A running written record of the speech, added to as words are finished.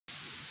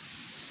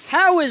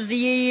How is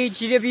the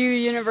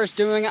YTP universe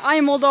doing? I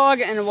am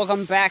Bulldog, and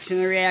welcome back to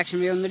the reaction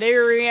video. And today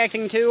we're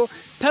reacting to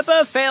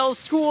Peppa Fails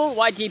School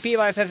YTP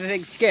by Peppa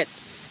Pig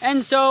Skits.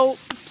 And so,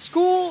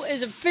 school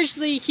is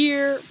officially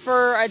here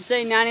for, I'd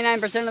say,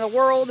 99% of the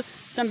world.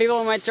 Some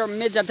people might start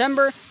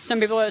mid-September. Some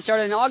people it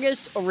started in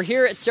August. Over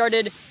here, it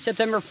started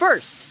September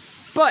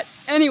 1st. But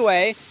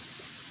anyway,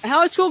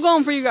 how is school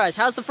going for you guys?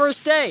 How's the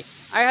first day?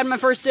 I had my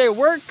first day of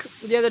work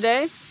the other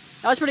day.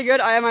 That was pretty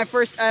good. I have my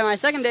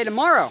second day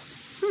tomorrow.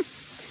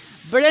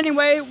 But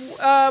anyway,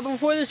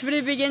 before this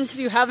video begins, if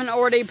you haven't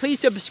already, please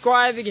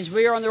subscribe because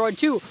we are on the road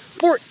to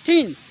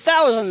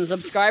 14,000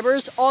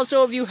 subscribers.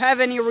 Also, if you have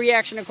any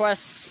reaction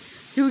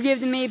requests to give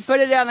to me, put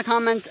it down in the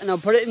comments and I'll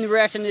put it in the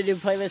reaction to do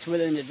playlist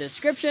within the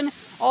description.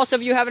 Also,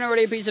 if you haven't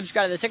already, please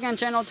subscribe to the second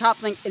channel,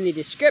 top link in the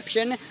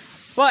description.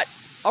 But,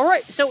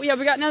 alright, so yeah,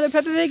 we got another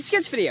Peppa Pig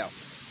Skits video.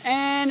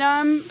 And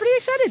I'm pretty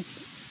excited.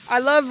 I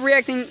love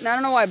reacting, I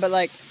don't know why, but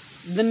like,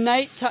 the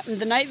night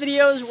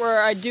videos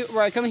where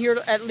I come here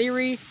at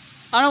Leary,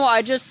 I don't know,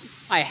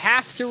 I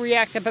have to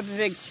react to Peppa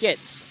Pig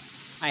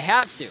Skits. I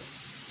have to.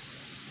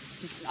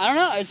 I don't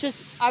know, it's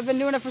just, I've been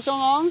doing it for so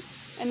long,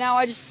 and now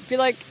I just feel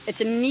like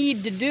it's a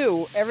need to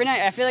do every night.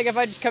 I feel like if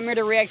I just come here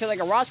to react to like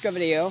a Roscoe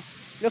video,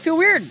 it'll feel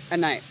weird at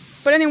night.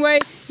 But anyway,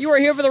 you are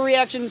here for the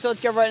reaction, so let's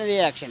get right into the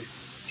action.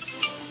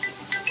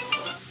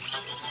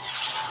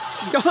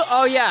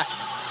 Oh yeah.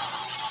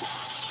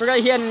 Forgot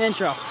he had an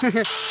intro.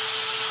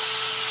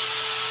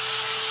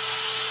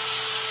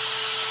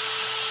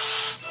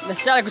 That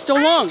sounded so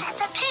long.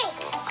 Peppa Pig.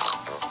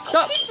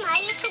 So, This is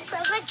my little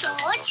brother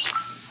George.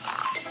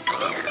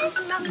 This is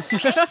Mummy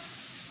Pig.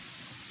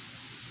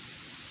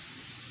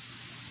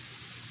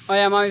 Oh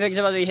yeah, Mommy Pig's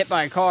about to be hit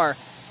by a car.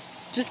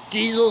 Just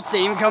Diesel's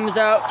theme comes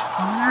out.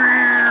 Peppa Pig.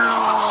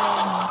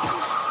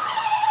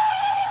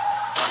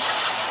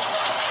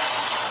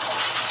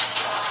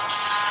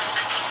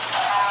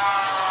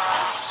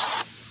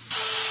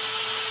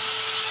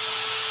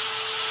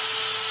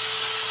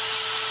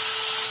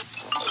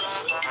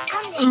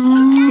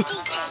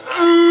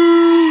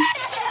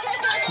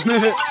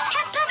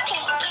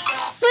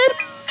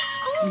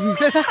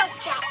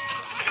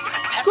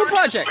 School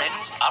project.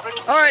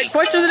 Alright,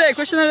 question of the day.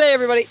 Question of the day,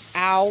 everybody.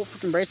 Ow,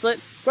 freaking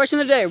bracelet. Question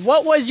of the day.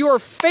 What was your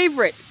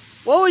favorite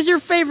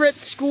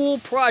school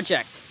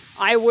project?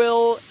 I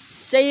will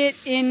say it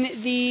in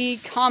the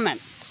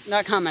comments.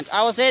 Not comments.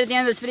 I will say it at the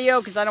end of this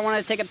video because I don't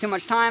want to take up too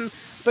much time.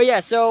 But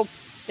yeah, so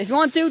if you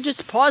want to,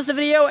 just pause the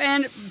video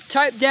and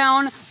type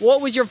down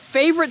what was your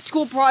favorite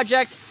school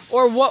project,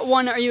 or what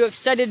one are you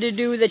excited to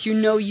do that you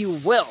know you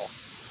will.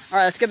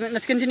 Alright,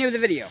 let's continue with the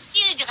video.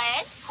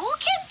 Children, who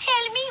can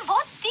tell me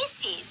what this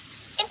is?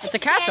 It's a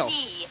castle.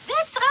 Daddy.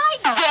 That's right.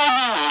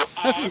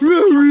 And for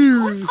the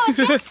school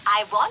project,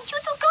 I want you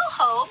to go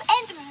home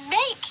and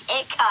make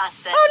a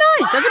castle. Oh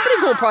nice, that's a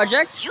pretty cool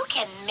project. You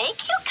can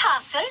make your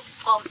castles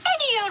from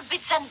any old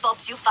bits and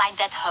bobs you find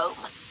at home.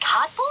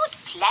 Cardboard,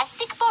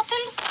 plastic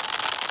bottles.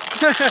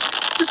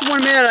 Just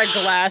one made out of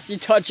glass, you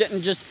touch it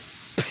and just...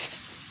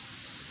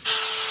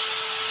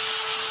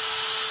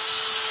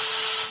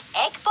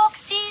 Egg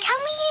boxes. Can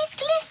we use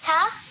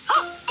glitter?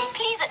 Oh,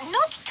 please,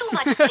 not too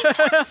much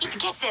glitter. It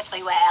gets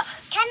everywhere.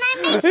 Can I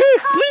make a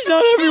Please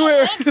not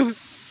everywhere.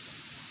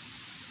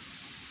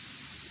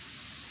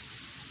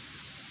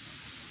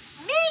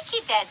 Make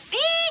it as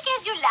big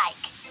as you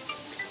like.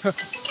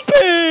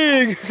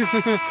 Big!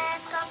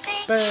 Peppa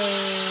Pig.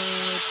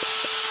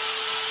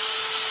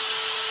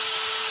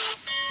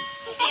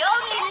 The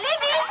only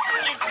limit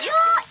is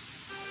your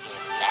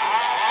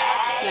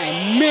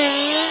Imagination.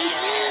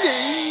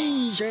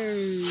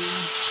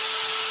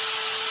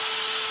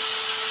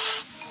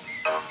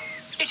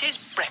 It is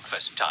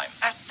breakfast time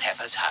at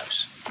Peppa's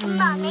house.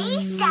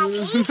 Mummy,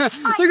 Daddy.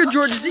 Look at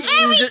George is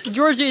eating.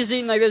 George is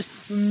eating like this.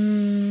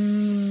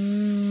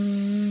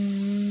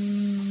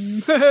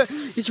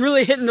 He's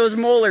really hitting those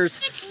molars.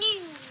 Good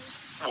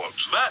news.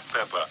 What's that,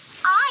 Peppa?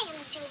 I am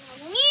doing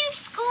a new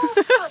school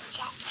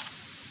project.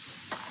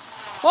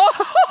 Oh,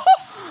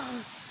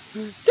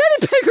 Daddy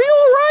Pig, are you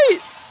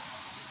alright?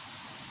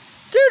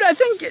 Dude, I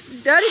think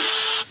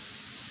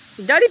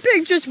Daddy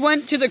Pig just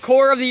went to the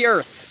core of the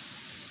earth.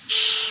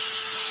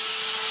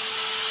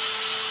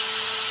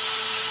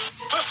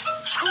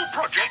 School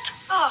project?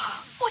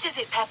 Oh, what is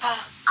it, Peppa?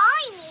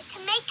 I need to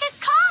make a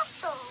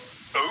castle.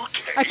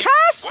 Okay. A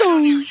castle? Why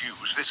don't you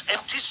use this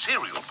empty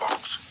cereal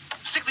box?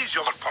 Stick these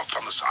yogurt pots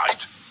on the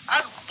side.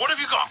 And what have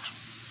you got?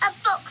 A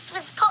box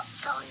with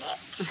pots on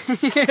it.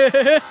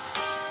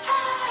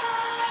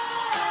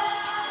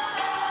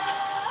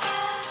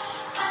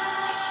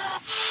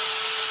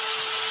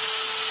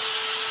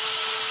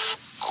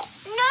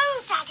 No,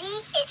 Daddy,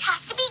 it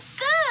has to be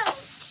good.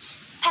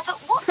 Peppa,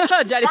 what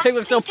Daddy Pig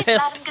looks so exactly did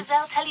pissed. Madame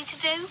Gazelle tell you to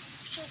do?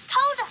 She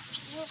told us to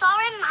use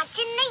our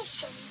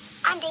imagination.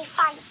 And a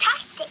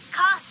fantastic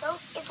castle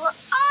is what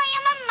I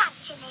am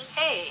imagining.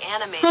 Hey,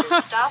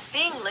 animators, stop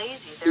being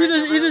lazy.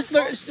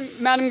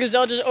 Madame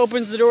Gazelle just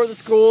opens the door of the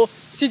school,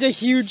 sees a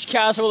huge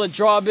castle with a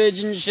drawbridge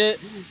and shit.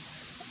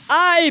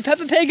 I,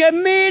 Peppa Pig, have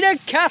made a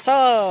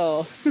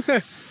castle!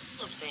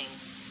 Things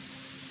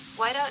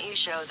Why don't you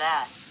show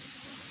that?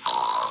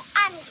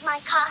 And my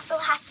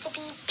castle has to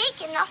be big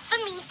enough for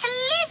me to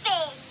live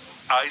in.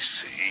 I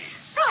see.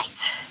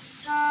 Right.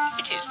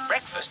 It is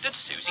breakfast at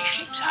Susie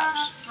Sheep's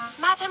house.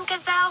 Madame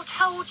Gazelle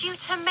told you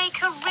to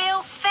make a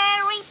real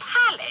fairy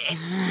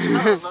palace.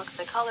 Oh, look,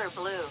 the color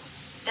blue.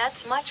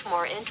 That's much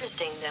more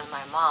interesting than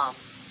my mom.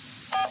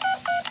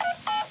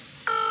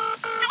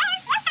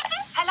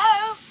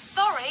 Hello?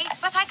 Sorry,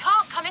 but I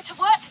can't come into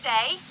work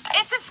today.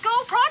 It's a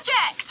school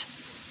project.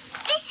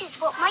 This is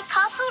what my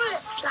castle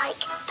looks like,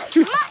 but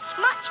much,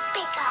 much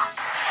bigger.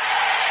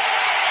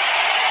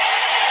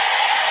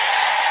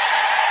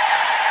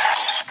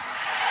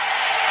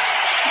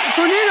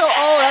 Tornado!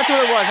 Oh, that's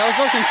what it was. I was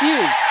so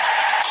confused.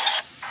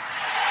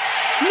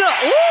 No,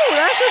 ooh,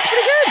 that actually looks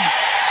pretty good.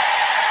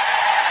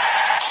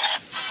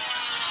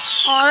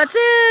 Oh, that's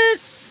it.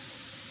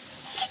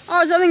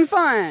 Oh, it's something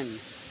fun.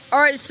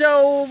 All right,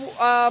 so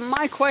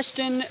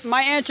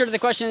my answer to the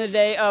question of the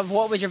day of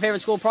what was your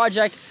favorite school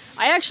project,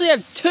 I actually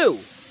have two.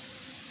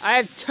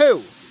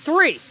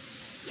 Three.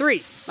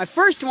 My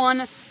first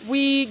one,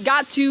 we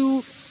got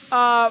to,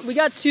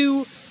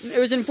 it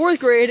was in 4th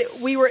grade,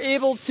 we were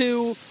able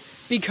to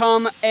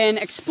become an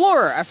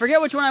explorer. I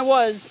forget which one I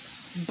was,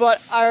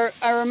 but I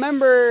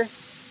remember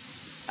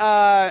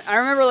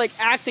like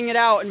acting it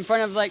out in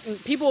front of like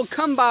people would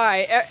come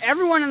by.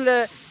 Everyone in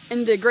the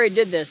grade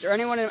did this, or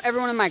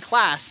everyone in my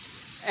class,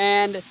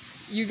 and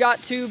you got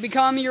to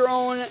become your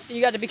own. You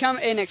got to become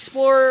an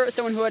explorer,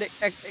 someone who had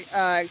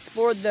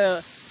explored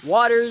the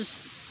waters.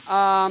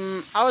 I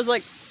was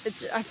like,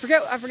 I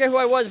forget who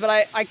I was, but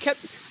I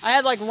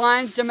had like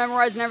lines to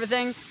memorize and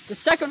everything. The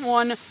second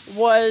one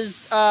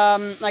was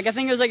like I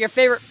think it was like your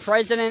favorite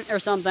president or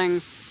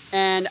something,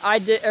 and I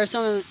did or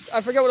something.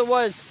 I forget what it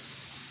was,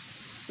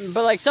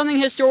 but like something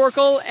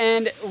historical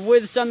and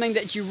with something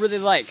that you really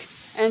like.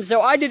 And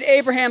so I did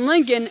Abraham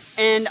Lincoln,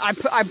 and I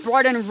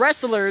brought in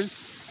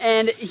wrestlers,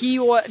 and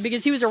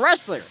because he was a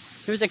wrestler.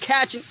 He was a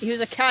catch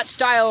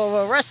style of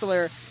a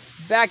wrestler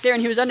back there,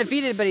 and he was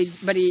undefeated, but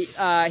he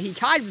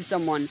tied with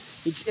someone.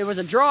 It was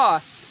a draw.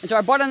 And so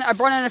I brought in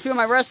a few of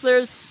my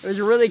wrestlers. It was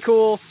really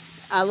cool.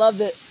 I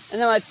loved it. And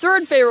then my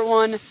third favorite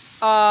one,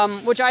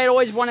 which I had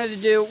always wanted to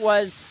do,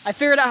 was I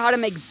figured out how to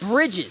make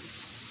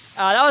bridges.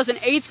 That was an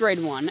 8th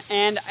grade one,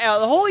 and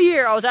the whole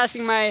year I was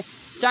asking my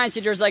science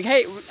teachers like,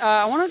 "Hey,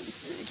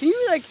 can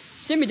you like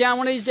sit me down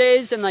one of these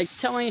days and like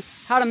tell me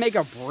how to make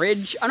a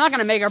bridge?" I'm not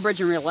gonna make a bridge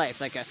in real life,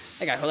 I'm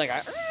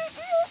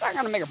not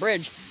gonna make a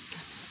bridge.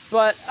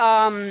 But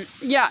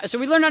yeah, so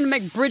we learned how to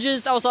make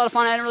bridges. That was a lot of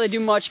fun. I didn't really do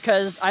much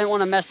because I didn't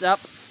want to mess it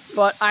up.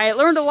 But I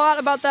learned a lot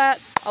about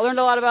that. I learned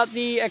a lot about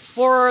the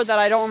explorer that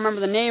I don't remember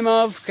the name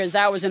of because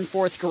that was in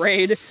 4th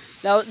grade.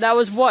 That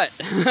was what?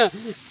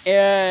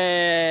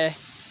 That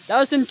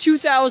was in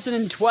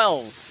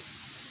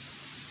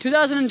 2012.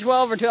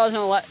 2012 or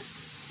 2011.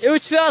 It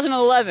was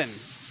 2011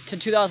 to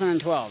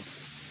 2012.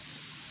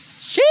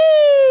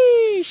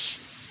 Sheesh!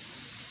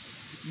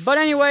 But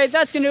anyway,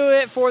 that's going to do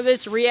it for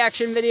this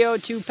reaction video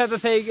to Peppa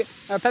Pig,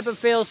 or Peppa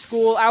Fails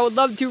School. I would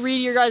love to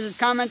read your guys'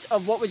 comments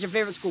of what was your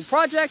favorite school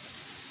project,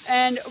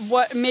 and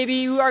what maybe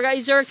you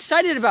guys are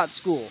excited about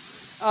school.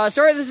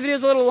 Sorry this video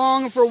is a little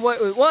long for what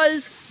it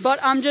was, but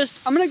I'm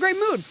in a great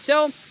mood.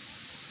 So,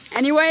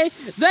 anyway,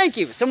 thank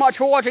you so much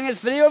for watching this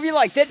video. If you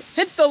liked it,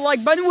 hit the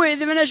like button with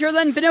the miniature,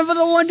 then pin it for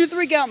the 1, 2,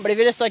 3 count. But if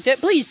you disliked it,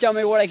 please tell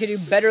me what I could do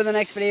better in the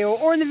next video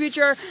or in the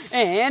future.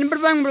 And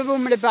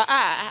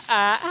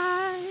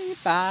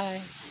bye.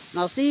 And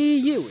I'll see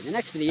you in the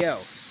next video.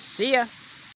 See ya.